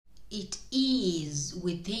It is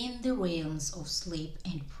within the realms of sleep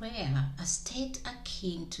and prayer, a state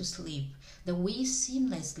akin to sleep, that we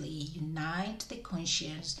seamlessly unite the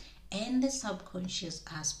conscious and the subconscious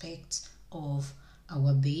aspects of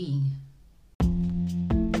our being.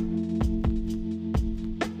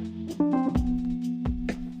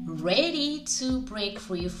 Ready to break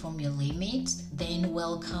free from your limits? Then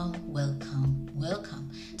welcome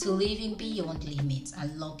to Living Beyond Limits,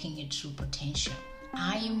 Unlocking Your True Potential.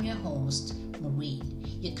 I am your host, Maureen,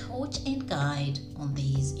 your coach and guide on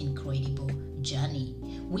this incredible journey.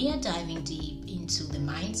 We are diving deep into the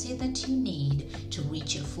mindset that you need to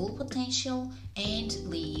reach your full potential and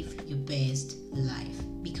live your best life.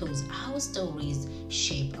 Because our stories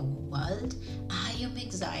shape our world, I am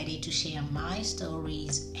excited to share my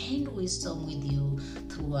stories and wisdom with you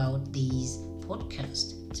throughout this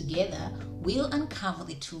podcast. Together, we'll uncover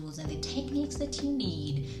the tools and the techniques that you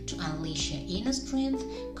need to unleash your inner strength,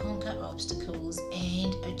 conquer obstacles,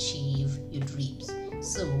 and achieve your dreams.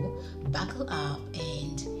 So, buckle up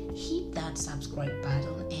and hit that subscribe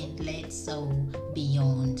button and let's go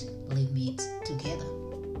beyond limits together.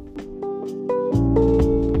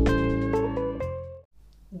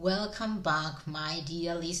 Welcome back, my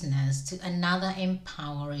dear listeners, to another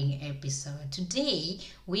empowering episode. Today,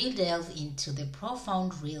 we'll delve into the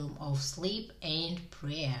profound realm of sleep and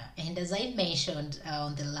prayer. And as I mentioned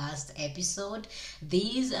on the last episode,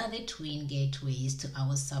 these are the twin gateways to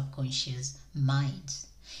our subconscious minds.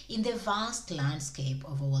 In the vast landscape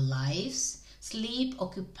of our lives, sleep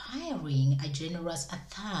occupying a generous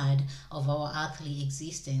third of our earthly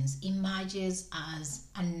existence emerges as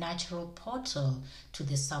a natural portal to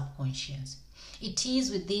the subconscious. It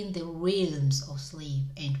is within the realms of sleep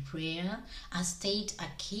and prayer, a state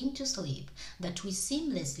akin to sleep, that we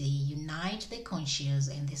seamlessly unite the conscious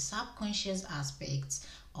and the subconscious aspects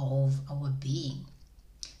of our being.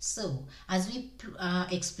 So, as we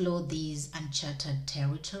explore this uncharted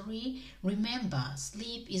territory, remember,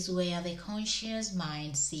 sleep is where the conscious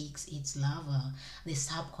mind seeks its lover, the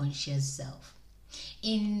subconscious self.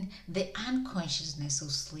 In the unconsciousness of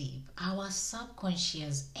sleep, our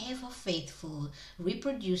subconscious, ever faithful,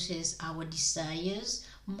 reproduces our desires,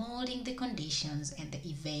 molding the conditions and the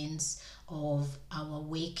events of our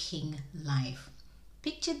waking life.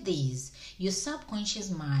 Picture this: your subconscious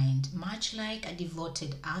mind, much like a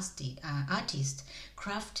devoted artist,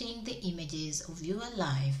 crafting the images of your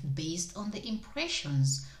life based on the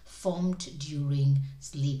impressions formed during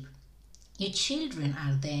sleep. Your children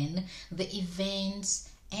are then the events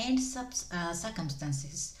and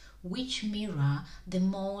circumstances which mirror the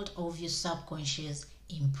mold of your subconscious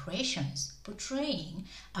impressions, portraying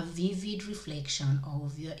a vivid reflection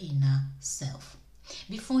of your inner self.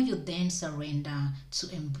 Before you then surrender to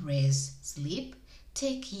embrace sleep,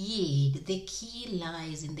 take heed. The key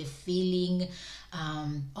lies in the feeling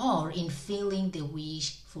or in feeling the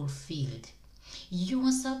wish fulfilled.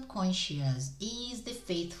 Your subconscious is the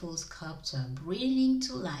faithful sculptor bringing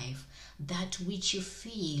to life that which you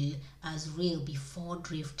feel as real before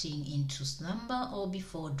drifting into slumber or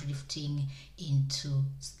before drifting into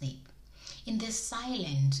sleep. In the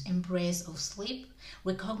silent embrace of sleep,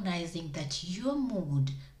 recognizing that your mood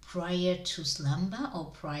prior to slumber or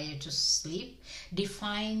prior to sleep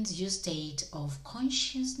defines your state of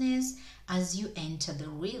consciousness as you enter the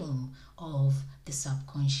realm of the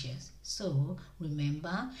subconscious. So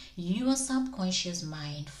remember, your subconscious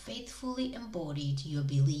mind faithfully embodied your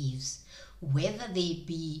beliefs, whether they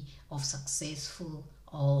be of successful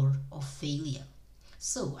or of failure.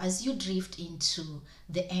 So, as you drift into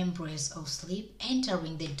the embrace of sleep,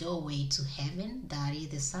 entering the doorway to heaven, that is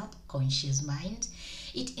the subconscious mind,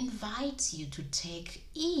 it invites you to take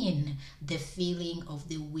in the feeling of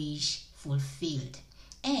the wish fulfilled.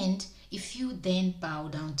 And if you then bow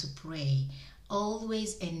down to pray,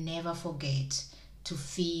 always and never forget to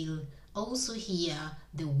feel, also hear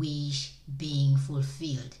the wish being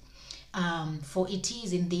fulfilled. For it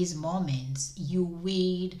is in these moments you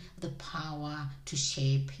wield the power to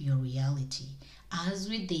shape your reality. As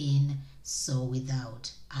within, so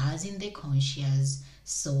without. As in the conscious,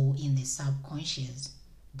 so in the subconscious.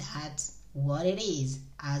 That's what it is.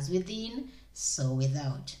 As within, so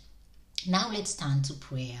without. Now let's turn to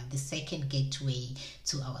prayer, the second gateway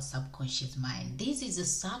to our subconscious mind. This is a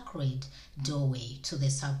sacred doorway to the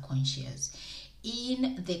subconscious.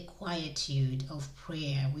 In the quietude of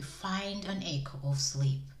prayer, we find an echo of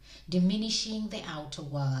sleep, diminishing the outer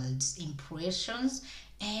world's impressions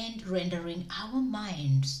and rendering our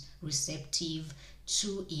minds receptive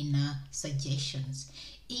to inner suggestions.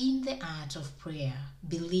 In the art of prayer,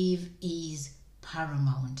 belief is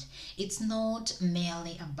paramount. It's not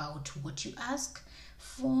merely about what you ask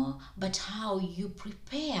but how you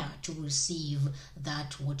prepare to receive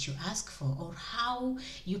that what you ask for, or how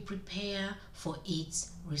you prepare for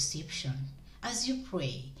its reception. As you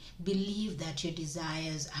pray, believe that your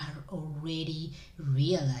desires are already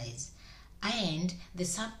realized, and the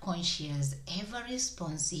subconscious, ever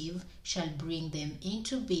responsive, shall bring them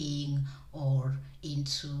into being or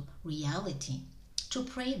into reality. To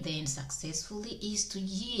pray then successfully is to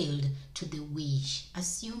yield to the wish,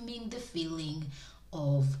 assuming the feeling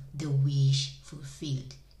of the wish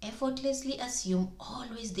fulfilled. Effortlessly assume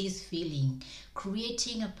always this feeling,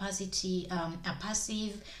 creating a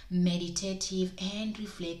passive, meditative, and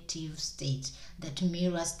reflective state that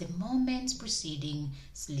mirrors the moments preceding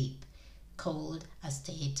sleep, called a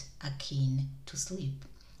state akin to sleep,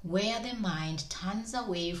 where the mind turns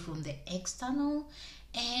away from the external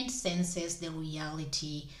and senses the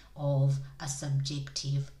reality of a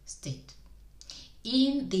subjective state.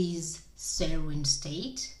 In this serene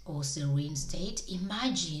state,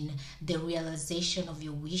 imagine the realization of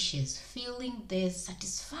your wishes, feeling the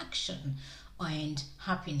satisfaction and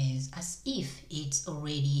happiness as if it's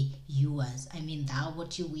already yours. That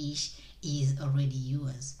what you wish is already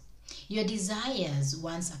yours. Your desires,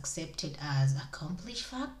 once accepted as accomplished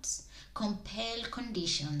facts, compel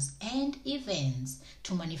conditions and events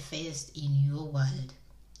to manifest in your world,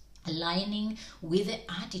 aligning with the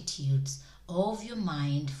attitudes of your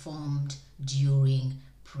mind formed during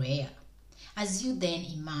prayer. As you then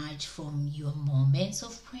emerge from your moments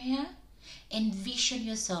of prayer, envision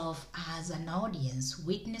yourself as an audience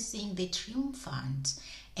witnessing the triumphant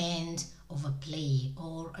end of a play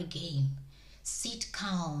or a game. Sit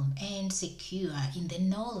calm and secure in the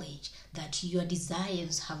knowledge that your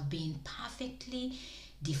desires have been perfectly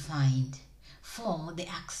defined, for the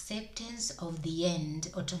acceptance of the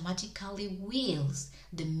end automatically wills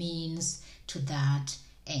the means to that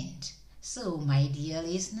end. So, my dear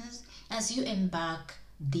listeners, as you embark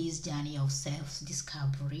this journey of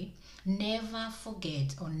self-discovery, never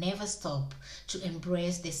forget or never stop to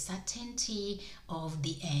embrace the certainty of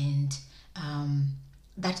the end,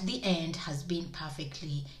 that the end has been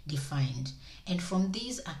perfectly defined. And from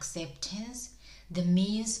this acceptance, the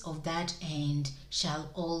means of that end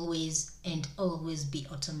shall always be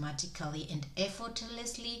automatically and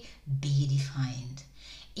effortlessly be defined.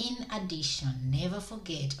 In addition, never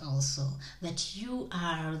forget also that you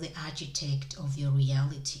are the architect of your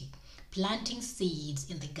reality, planting seeds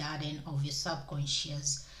in the garden of your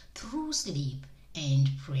subconscious through sleep and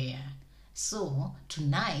prayer. So,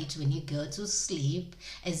 tonight when you go to sleep,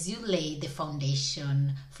 as you lay the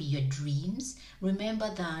foundation for your dreams, remember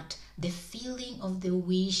that the feeling of the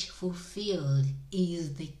wish fulfilled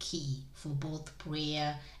is the key for both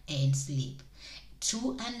prayer and sleep.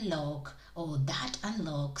 That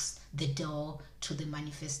unlocks the door to the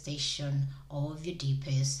manifestation of your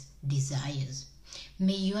deepest desires.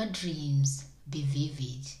 May your dreams be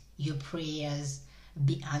vivid, your prayers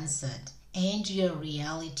be answered, and your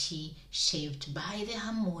reality shaped by the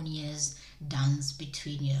harmonious dance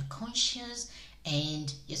between your conscious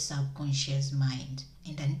and your subconscious mind.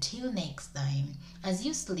 And until next time, as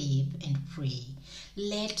you sleep and pray,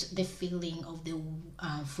 let the feeling of the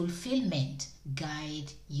fulfillment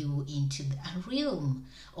guide you into the realm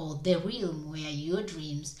where your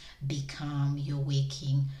dreams become your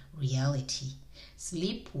waking reality.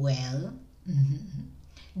 Sleep well,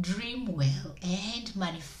 dream well, and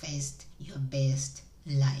manifest your best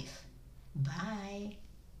life. Bye.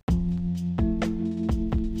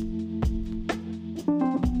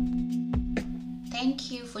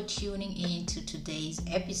 Thank you for tuning in to today's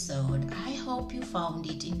episode. I hope you found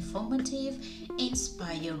it informative,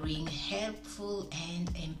 inspiring, helpful,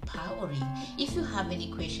 and empowering. If you have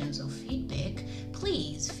any questions or feedback,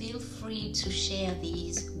 please feel free to share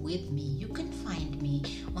these with me. You can find me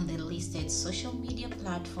on the listed social media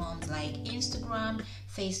platforms like Instagram,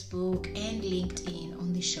 Facebook, and LinkedIn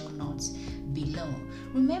on the show notes below.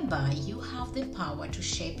 Remember, you have the power to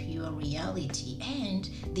shape your reality and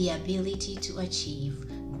the ability to achieve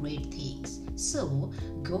great things. So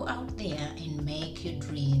go out there and make your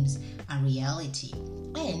dreams a reality.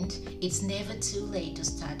 And it's never too late to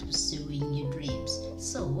start pursuing your dreams.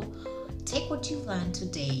 So take what you've learned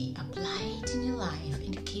today, apply it in your life,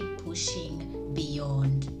 and keep pushing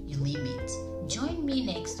beyond your limits. Join me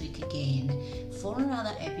next week again for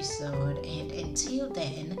another episode, and until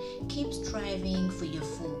then, keep striving for your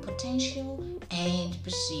full potential and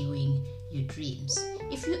pursuing your dreams.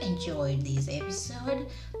 If you enjoyed this episode,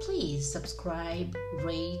 please subscribe,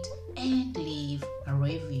 rate, and leave a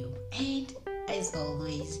review. And as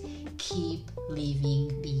always, keep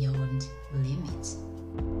living beyond limits.